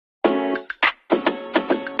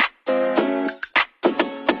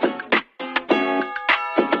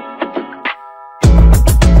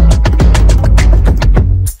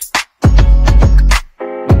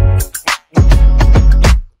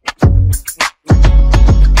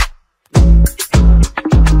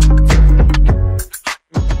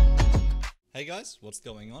guys, what's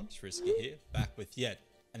going on? It's RiiSki here, back with yet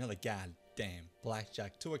another goddamn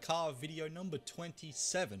Blackjack to a car video number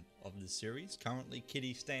 27 of the series. Currently,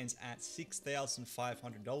 Kitty stands at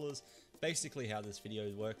 $6,500. Basically, how this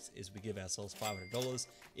video works is we give ourselves $500.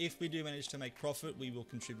 If we do manage to make profit, we will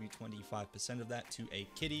contribute 25% of that to a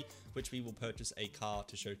kitty, which we will purchase a car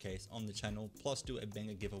to showcase on the channel, plus do a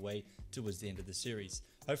banger giveaway towards the end of the series.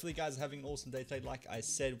 Hopefully, you guys are having an awesome day today. Like I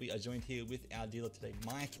said, we are joined here with our dealer today,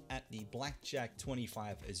 Mike, at the Blackjack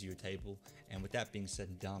 25 Azure table. And with that being said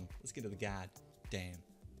and done, let's get to the goddamn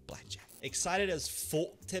Blackjack. Excited as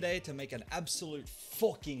fuck today to make an absolute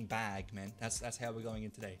fucking bag, man. That's how we're going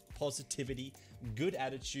in today. Positivity, good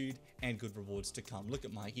attitude, and good rewards to come. Look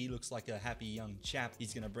at Mike. He looks like a happy young chap.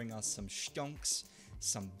 He's going to bring us some stonks,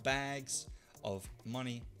 some bags of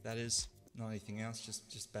money. That is, not anything else,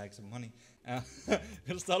 just bags of money. We're going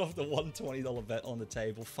to start off with a $120 bet on the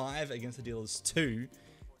table. 5 against the dealer's 2,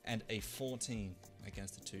 and a 14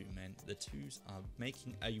 against the 2, man. The 2s are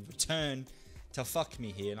making a return to fuck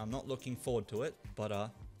me here, and I'm not looking forward to it, but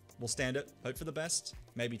we'll stand it. Hope for the best.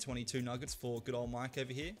 Maybe 22 nuggets for good old Mike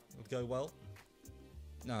over here. Would go well.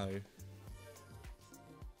 No.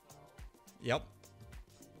 Yep.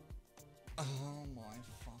 Oh my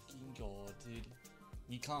fucking god, dude.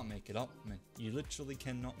 You can't make it up, man. You literally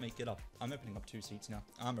cannot make it up. I'm opening up 2 seats now.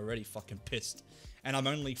 I'm already fucking pissed. And I'm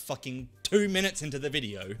only fucking 2 minutes into the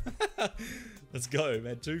video. Let's go,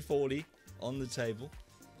 man. 240 on the table.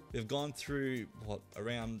 We've gone through, what,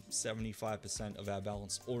 around 75% of our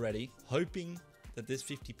balance already, hoping that this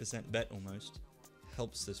 50% bet almost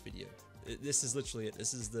helps this video. This is literally it.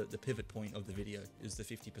 This is the pivot point of the video, is the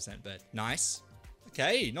 50% bet. Nice.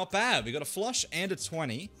 Okay, not bad. We got a flush and a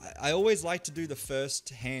 20. I always like to do the first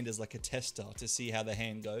hand as like a tester to see how the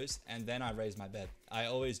hand goes, and then I raise my bet. I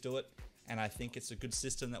always do it, and I think it's a good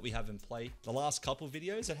system that we have in play. The last couple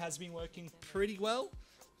videos, it has been working pretty well,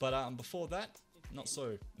 but before that, not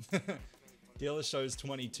so. Dealer shows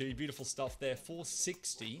 22. Beautiful stuff there.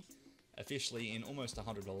 460 officially in almost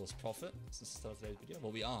 $100 profit since the start of today's video.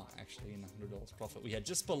 Well, we are actually in $100 profit. We had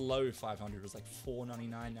just below 500. It was like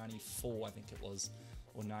 499, 94, I think it was,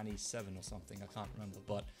 or 97 or something. I can't remember.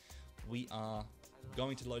 But we are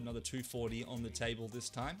going to load another 240 on the table this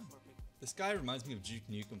time. This guy reminds me of Duke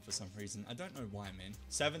Nukem for some reason. I don't know why, man.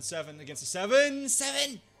 7-7 against a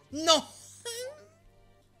 7-7. No.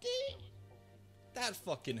 That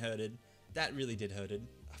fucking hurted. That really did hurted.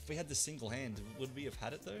 If we had the single hand, would we have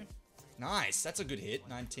had it though? Nice, that's a good hit.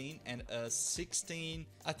 19 and a 16.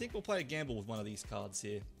 I think we'll play a gamble with one of these cards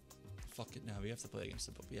here. Fuck it, no, we have to play against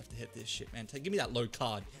it, but we have to hit this shit, man. Give me that low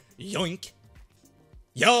card. Yoink.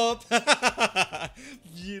 Yup.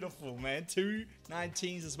 Beautiful, man. 2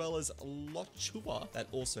 19s as well as Lochua. That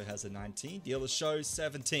also has a 19. Dealer shows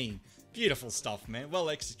 17. Beautiful stuff, man. Well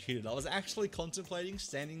executed. I was actually contemplating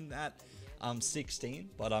standing that 16,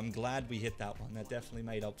 but I'm glad we hit that one. That definitely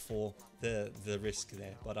made up for the risk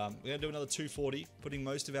there. But we're gonna do another 240, putting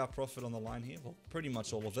most of our profit on the line here. Well, pretty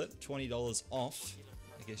much all of it. $20 off,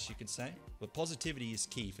 I guess you could say. But positivity is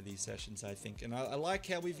key for these sessions, I think. And I like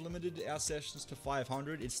how we've limited our sessions to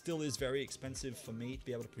 500. It still is very expensive for me to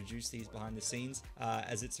be able to produce these behind the scenes,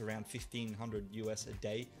 as it's around 1,500 US a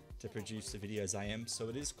day to produce the videos I am. So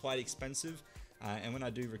it is quite expensive. And when I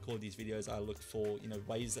do record these videos, I look for, you know,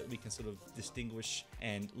 ways that we can sort of distinguish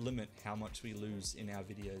and limit how much we lose in our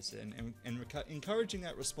videos, and encouraging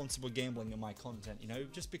that responsible gambling in my content. You know,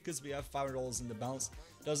 just because we have $500 in the balance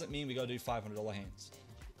doesn't mean we gotta do $500 hands.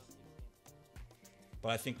 But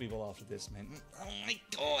I think we will after this, man. Oh my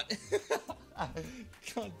god!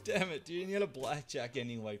 God damn it, dude. You had a blackjack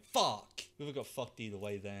anyway. Fuck! We would've got fucked either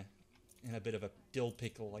way there. In a bit of a dill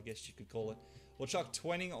pickle, I guess you could call it. We'll chuck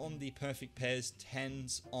 20 on the perfect pairs,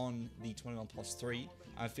 10s on the 21 plus 3.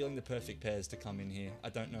 I'm feeling the perfect pairs to come in here. I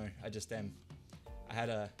don't know. I just am. I had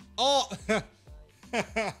a... Oh!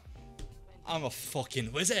 I'm a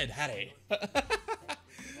fucking wizard, Harry.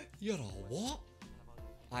 You're a what?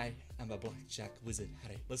 I am a blackjack wizard,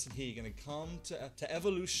 Harry. Listen here, you're gonna come to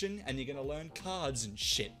evolution and you're gonna learn cards and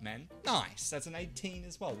shit, man. Nice, that's an 18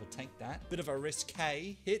 as well. We'll take that. Bit of a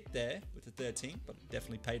risque hit there with the 13, but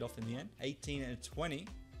definitely paid off in the end. 18 and a 20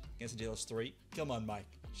 against the dealer's 3. Come on, Mike.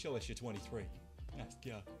 Show us your 23. Let's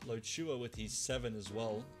go. Lochua with his 7 as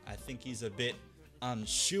well. I think he's a bit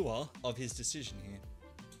unsure of his decision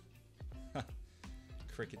here.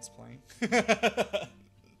 Cricket's playing.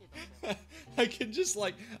 I can just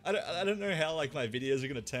like, I don't know how like my videos are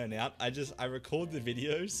gonna turn out. I record the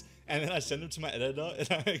videos and then I send them to my editor,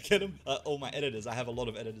 and I get them, all my editors. I have a lot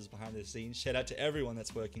of editors behind the scenes. Shout out to everyone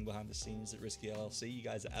that's working behind the scenes at RiiSki LLC. You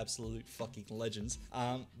guys are absolute fucking legends.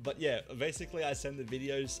 But yeah, basically I send the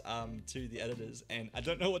videos to the editors, and I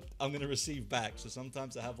don't know what I'm gonna receive back. So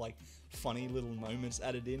sometimes I have like funny little moments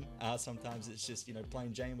added in. Sometimes it's just, you know,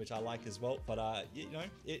 plain Jane, which I like as well. But you know,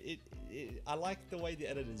 I like the way the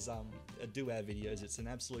editors do our videos. It's an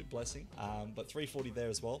absolute blessing. But 340 there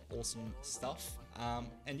as well. Awesome stuff.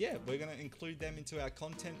 And yeah, we're gonna include them into our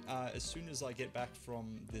content as soon as I get back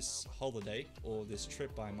from this holiday or this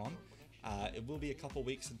trip I'm on. It will be a couple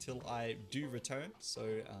weeks until I do return,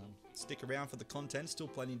 so stick around for the content. Still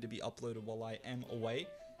planning to be uploaded while I am away,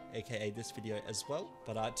 aka this video as well.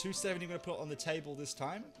 But 270 I'm going to put on the table this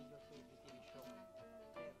time.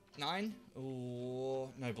 9? Oh,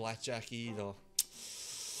 no blackjack either.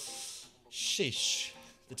 Sheesh.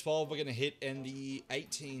 The 12 we're going to hit, and the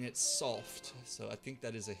 18 it's soft, so I think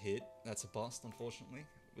that is a hit. That's a bust, unfortunately.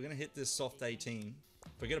 We're going to hit this soft 18.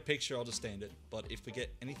 If we get a picture, I'll just stand it. But if we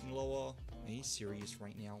get anything lower... Are you serious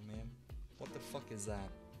right now, man? What the fuck is that?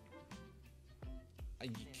 Are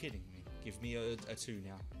you kidding me? Give me a 2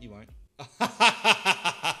 now. You won't.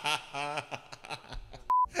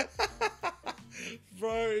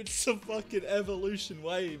 Bro, it's a fucking evolution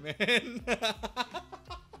way, man.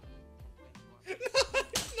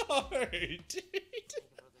 No, dude.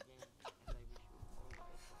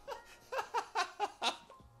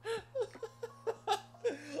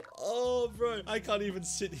 Oh, bro, I can't even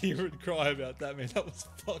sit here and cry about that, man. That was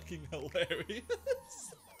fucking hilarious.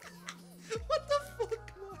 What the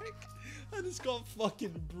fuck, Mike? I just got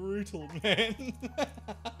fucking brutal, man.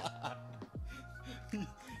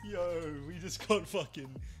 Yo, we just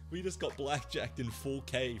got blackjacked in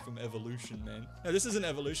 4K from Evolution, man. No, this isn't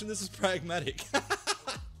Evolution, this is Pragmatic.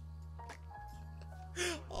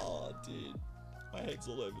 Oh, dude. My head's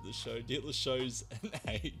all over the show. Dealer shows an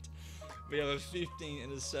 8. We have a 15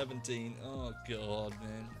 and a 17. Oh, God,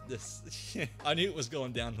 man. This... I knew it was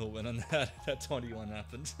going downhill when that 21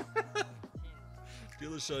 happened.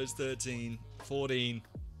 Dealer shows 13, 14,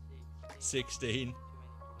 16,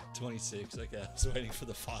 26. Okay, I was waiting for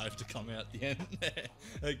the 5 to come out the end there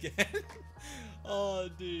again. Oh,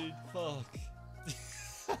 dude, fuck.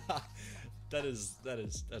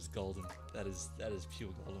 That's golden. That is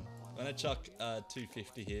pure golden. I'm gonna chuck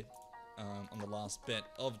 250 here on the last bet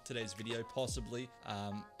of today's video, possibly.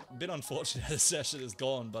 A bit unfortunate how the session is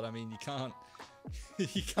gone, but I mean, you can't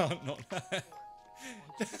not.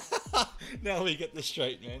 Now we get this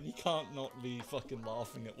straight, man. You can't not be fucking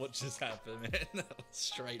laughing at what just happened, man. That was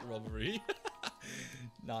straight robbery.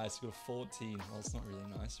 Nice, we got a 14. Well, it's not really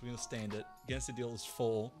nice. We're gonna stand it. Against the deal is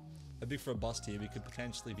 4. A big for a bust here. We could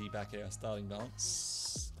potentially be back at our starting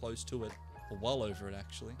balance. Close to it. Or well over it,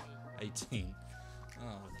 actually. 18.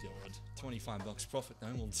 Oh, God. 25 bucks profit,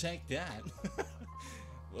 though. We'll take that.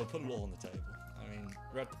 We'll put it all on the table. I mean,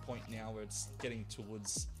 we're at the point now where it's getting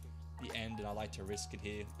towards the end, and I like to risk it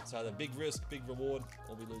here. It's either big risk, big reward,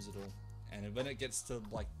 or we lose it all. And when it gets to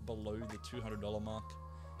like below the $200 mark,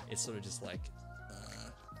 it's sort of just like,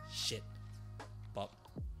 shit. But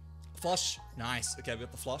flush, nice. Okay, we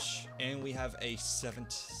got the flush, and we have a 7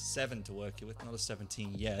 to work with, not a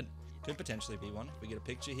 17 yet. Could potentially be one. We get a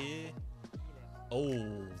picture here.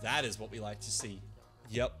 Oh, that is what we like to see.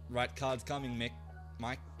 Yep, right card's coming,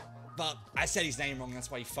 Mike. But I said his name wrong, that's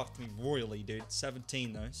why he fucked me royally, dude.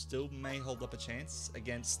 17 though, still may hold up a chance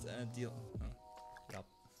against deal. Yep.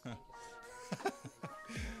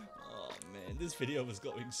 Oh man, this video was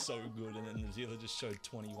going so good, and then the dealer just showed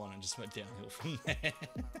 21 and just went downhill from there.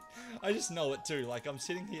 I just know it too. Like, I'm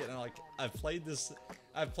sitting here and like I've played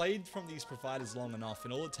from these providers long enough,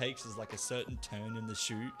 and all it takes is like a certain turn in the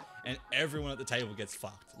shoot, and everyone at the table gets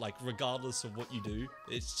fucked. Like, regardless of what you do,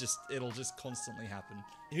 it'll just constantly happen.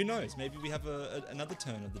 Who knows? Maybe we have another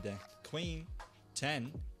turn of the deck. Queen,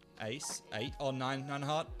 10, ace, 8, oh, 9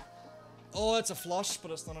 heart. Oh, it's a flush,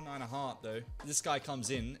 but it's not a 9 of heart though. This guy comes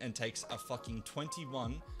in and takes a fucking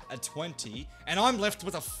 21, a 20, and I'm left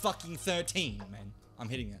with a fucking 13, man. I'm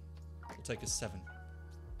hitting it. We'll take a 7.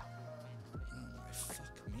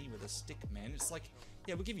 Fuck me with a stick, man. It's like,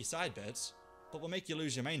 yeah, we'll give you side bets, but we'll make you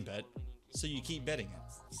lose your main bet, so you keep betting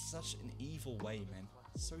it. It's such an evil way, man.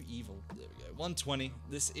 So evil. There we go. 120.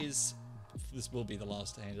 This will be the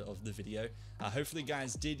last hand of the video. Hopefully you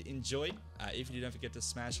guys did enjoy. If you did, don't forget to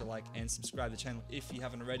smash a like and subscribe to the channel if you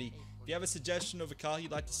haven't already. If you have a suggestion of a car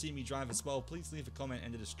you'd like to see me drive as well, please leave a comment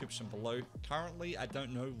in the description below. Currently, I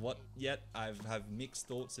don't know what yet. I have mixed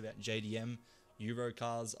thoughts about JDM, Euro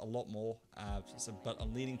cars, a lot more, but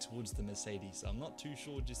I'm leaning towards the Mercedes. So I'm not too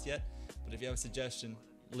sure just yet, but if you have a suggestion,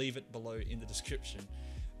 leave it below in the description.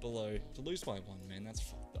 below to lose by 1, man. That's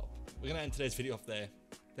fucked up. We're gonna end today's video off there.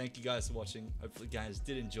 Thank you guys for watching. Hopefully you guys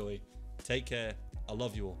did enjoy. Take care. I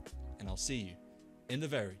love you all. And I'll see you in the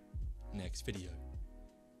very next video.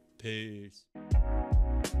 Peace.